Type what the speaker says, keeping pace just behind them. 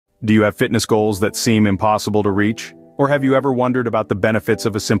Do you have fitness goals that seem impossible to reach? Or have you ever wondered about the benefits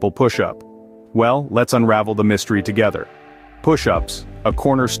of a simple push-up? Well, let's unravel the mystery together. Push-ups, a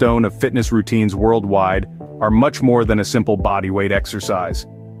cornerstone of fitness routines worldwide, are much more than a simple bodyweight exercise.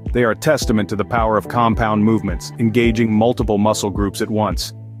 They are a testament to the power of compound movements, engaging multiple muscle groups at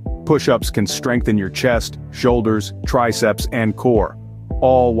once. Push-ups can strengthen your chest, shoulders, triceps, and core,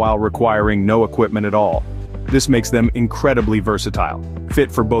 all while requiring no equipment at all. This makes them incredibly versatile,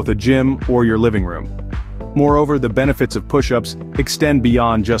 fit for both a gym or your living room. Moreover, the benefits of push-ups extend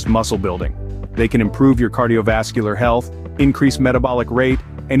beyond just muscle building. They can improve your cardiovascular health, increase metabolic rate,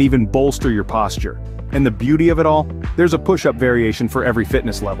 and even bolster your posture. And the beauty of it all? There's a push-up variation for every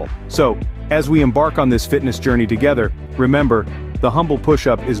fitness level. So, as we embark on this fitness journey together, remember, the humble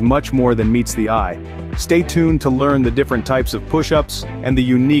push-up is much more than meets the eye. Stay tuned to learn the different types of push-ups and the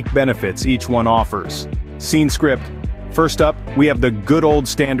unique benefits each one offers. Scene script. First up, we have the good old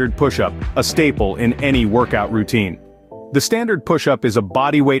standard push-up, a staple in any workout routine. The standard push-up is a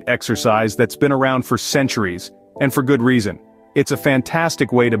bodyweight exercise that's been around for centuries, and for good reason. It's a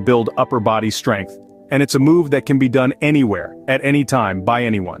fantastic way to build upper body strength, and it's a move that can be done anywhere, at any time, by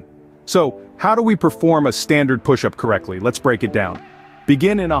anyone. So, how do we perform a standard push-up correctly? Let's break it down.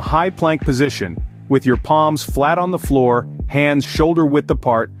 Begin in a high plank position, with your palms flat on the floor, hands shoulder-width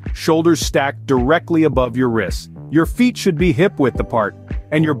apart, shoulders stacked directly above your wrists. Your feet should be hip-width apart,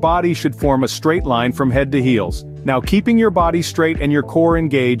 and your body should form a straight line from head to heels. Now, keeping your body straight and your core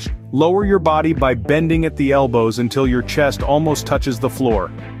engaged, lower your body by bending at the elbows until your chest almost touches the floor.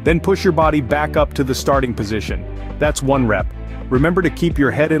 Then push your body back up to the starting position. That's 1 rep. Remember to keep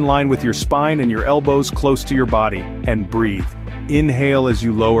your head in line with your spine and your elbows close to your body, and breathe. Inhale as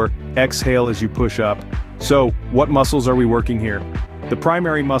you lower, exhale as you push up. So, what muscles are we working here? The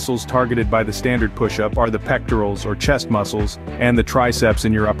primary muscles targeted by the standard push-up are the pectorals or chest muscles and the triceps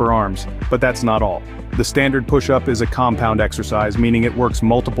in your upper arms, but that's not all. The standard push-up is a compound exercise, meaning it works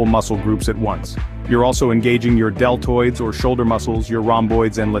multiple muscle groups at once. You're also engaging your deltoids or shoulder muscles, your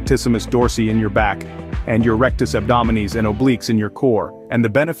rhomboids and latissimus dorsi in your back, and your rectus abdominis and obliques in your core. And the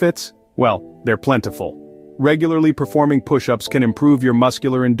benefits? Well, they're plentiful. Regularly performing push-ups can improve your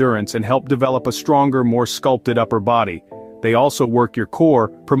muscular endurance and help develop a stronger, more sculpted upper body. They also work your core,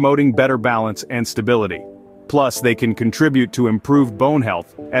 promoting better balance and stability. Plus, they can contribute to improved bone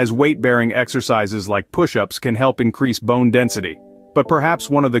health, as weight-bearing exercises like push-ups can help increase bone density. But perhaps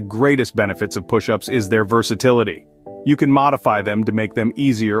one of the greatest benefits of push-ups is their versatility. You can modify them to make them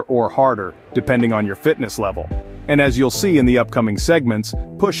easier or harder, depending on your fitness level. And as you'll see in the upcoming segments,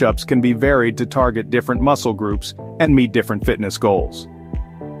 push-ups can be varied to target different muscle groups and meet different fitness goals.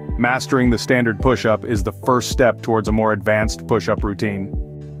 Mastering the standard push-up is the first step towards a more advanced push-up routine.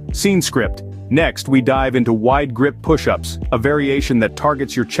 Scene script. Next, we dive into wide grip push-ups, a variation that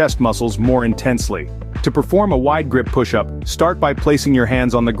targets your chest muscles more intensely. To perform a wide grip push-up, start by placing your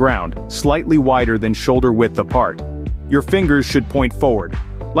hands on the ground, slightly wider than shoulder width apart. Your fingers should point forward.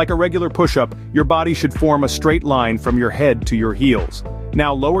 Like a regular push-up, your body should form a straight line from your head to your heels.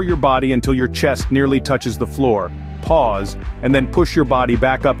 Now lower your body until your chest nearly touches the floor. Pause, and then push your body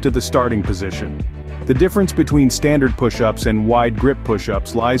back up to the starting position. The difference between standard push-ups and wide grip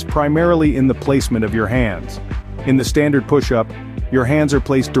push-ups lies primarily in the placement of your hands. In the standard push-up, your hands are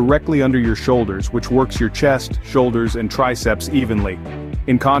placed directly under your shoulders, which works your chest, shoulders, and triceps evenly.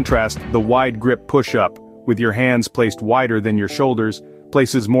 In contrast, the wide grip push-up, with your hands placed wider than your shoulders,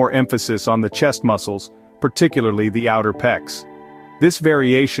 places more emphasis on the chest muscles, particularly the outer pecs. This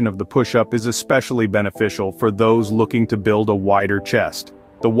variation of the push-up is especially beneficial for those looking to build a wider chest.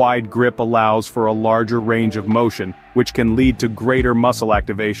 The wide grip allows for a larger range of motion, which can lead to greater muscle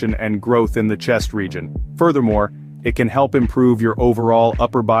activation and growth in the chest region. Furthermore, it can help improve your overall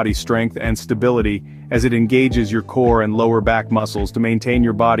upper body strength and stability as it engages your core and lower back muscles to maintain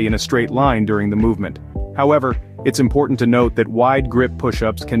your body in a straight line during the movement. However, it's important to note that wide grip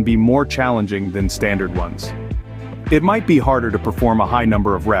push-ups can be more challenging than standard ones. It might be harder to perform a high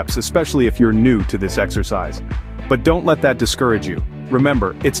number of reps, especially if you're new to this exercise. But don't let that discourage you.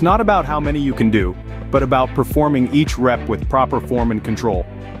 Remember, it's not about how many you can do, but about performing each rep with proper form and control.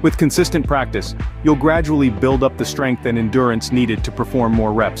 With consistent practice, you'll gradually build up the strength and endurance needed to perform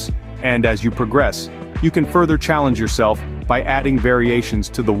more reps. And as you progress, you can further challenge yourself by adding variations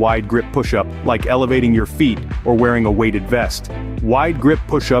to the wide grip push-up, like elevating your feet or wearing a weighted vest. Wide grip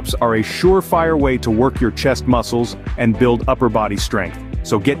push-ups are a surefire way to work your chest muscles and build upper body strength.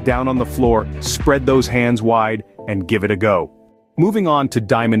 So get down on the floor, spread those hands wide, and give it a go. Moving on to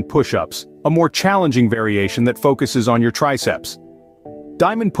diamond push-ups, a more challenging variation that focuses on your triceps.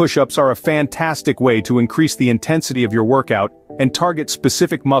 Diamond push-ups are a fantastic way to increase the intensity of your workout and target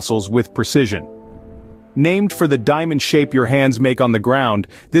specific muscles with precision. Named for the diamond shape your hands make on the ground,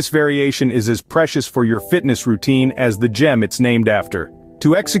 this variation is as precious for your fitness routine as the gem it's named after.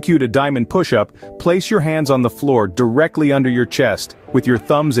 To execute a diamond push-up, place your hands on the floor directly under your chest, with your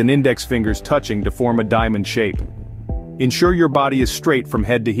thumbs and index fingers touching to form a diamond shape. Ensure your body is straight from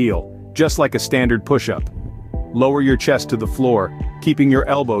head to heel, just like a standard push-up. Lower your chest to the floor, keeping your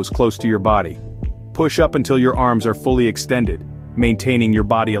elbows close to your body. Push up until your arms are fully extended, maintaining your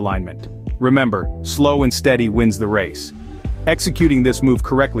body alignment. Remember, slow and steady wins the race. Executing this move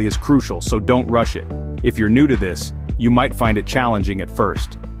correctly is crucial, so don't rush it. If you're new to this, you might find it challenging at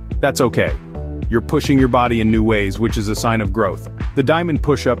first. That's okay. You're pushing your body in new ways, which is a sign of growth. The diamond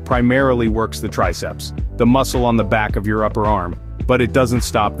push-up primarily works the triceps, the muscle on the back of your upper arm, but it doesn't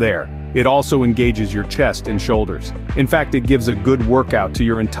stop there. It also engages your chest and shoulders. In fact, it gives a good workout to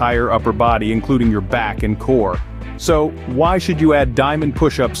your entire upper body, including your back and core. So, why should you add diamond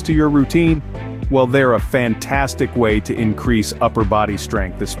push-ups to your routine? Well, they're a fantastic way to increase upper body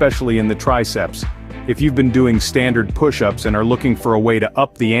strength, especially in the triceps. If you've been doing standard push-ups and are looking for a way to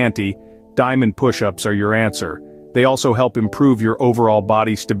up the ante, diamond push-ups are your answer. They also help improve your overall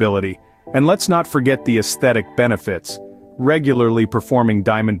body stability. And let's not forget the aesthetic benefits. Regularly performing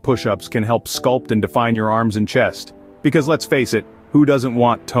diamond push-ups can help sculpt and define your arms and chest. Because let's face it, who doesn't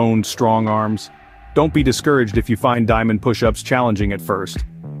want toned, strong arms? Don't be discouraged if you find diamond push-ups challenging at first.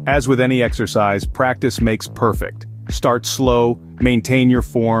 As with any exercise, practice makes perfect. Start slow, maintain your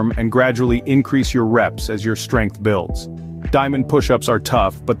form, and gradually increase your reps as your strength builds. Diamond push-ups are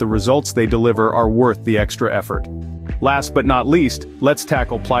tough, but the results they deliver are worth the extra effort. Last but not least, let's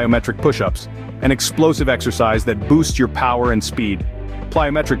tackle plyometric push-ups, an explosive exercise that boosts your power and speed.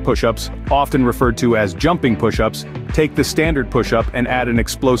 Plyometric push-ups, often referred to as jumping push-ups, take the standard push-up and add an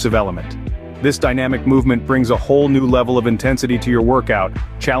explosive element. This dynamic movement brings a whole new level of intensity to your workout,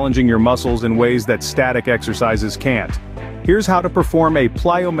 challenging your muscles in ways that static exercises can't. Here's how to perform a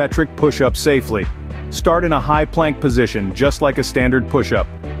plyometric push-up safely. Start in a high plank position, just like a standard push-up.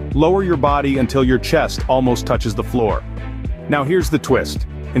 Lower your body until your chest almost touches the floor. Now here's the twist.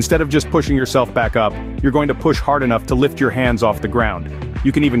 Instead of just pushing yourself back up, you're going to push hard enough to lift your hands off the ground.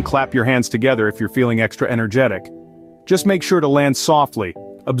 You can even clap your hands together if you're feeling extra energetic. Just make sure to land softly,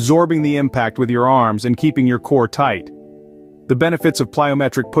 absorbing the impact with your arms and keeping your core tight. The benefits of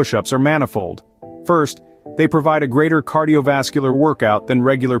plyometric push-ups are manifold. First, they provide a greater cardiovascular workout than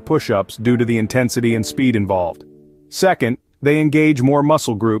regular push-ups due to the intensity and speed involved. Second, they engage more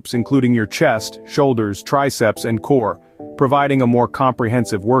muscle groups including your chest, shoulders, triceps, and core, providing a more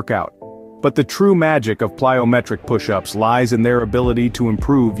comprehensive workout. But the true magic of plyometric push-ups lies in their ability to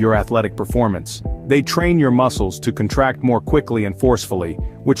improve your athletic performance. They train your muscles to contract more quickly and forcefully,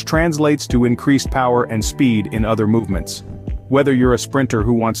 which translates to increased power and speed in other movements. Whether you're a sprinter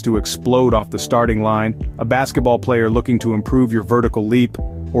who wants to explode off the starting line, a basketball player looking to improve your vertical leap,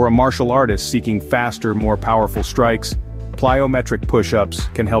 or a martial artist seeking faster, more powerful strikes, plyometric push-ups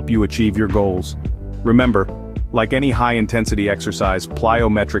can help you achieve your goals. Remember, like any high-intensity exercise,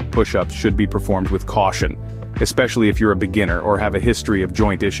 plyometric push-ups should be performed with caution, especially if you're a beginner or have a history of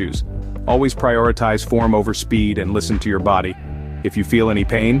joint issues. Always prioritize form over speed and listen to your body. If you feel any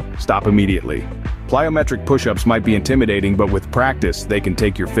pain, stop immediately. Plyometric push-ups might be intimidating, but with practice, they can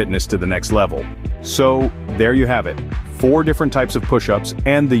take your fitness to the next level. So, there you have it. 4 different types of push-ups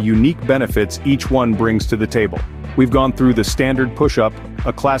and the unique benefits each one brings to the table. We've gone through the standard push-up,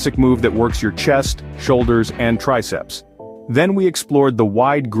 a classic move that works your chest, shoulders, and triceps. Then we explored the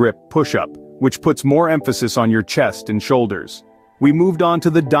wide grip push-up, which puts more emphasis on your chest and shoulders. We moved on to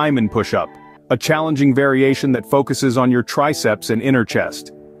the diamond push-up, a challenging variation that focuses on your triceps and inner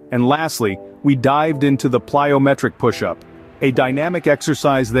chest. And lastly, we dived into the plyometric push-up, a dynamic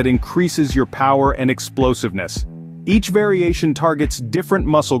exercise that increases your power and explosiveness. Each variation targets different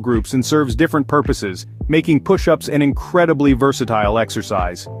muscle groups and serves different purposes, making push-ups an incredibly versatile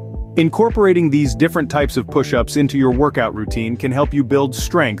exercise. Incorporating these different types of push-ups into your workout routine can help you build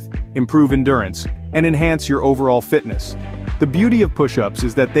strength, improve endurance, and enhance your overall fitness. The beauty of push-ups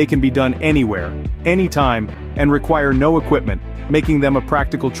is that they can be done anywhere, anytime, and require no equipment, making them a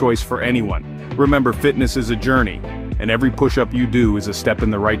practical choice for anyone. Remember, fitness is a journey, and every push-up you do is a step in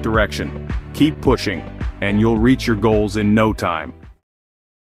the right direction. Keep pushing, and you'll reach your goals in no time.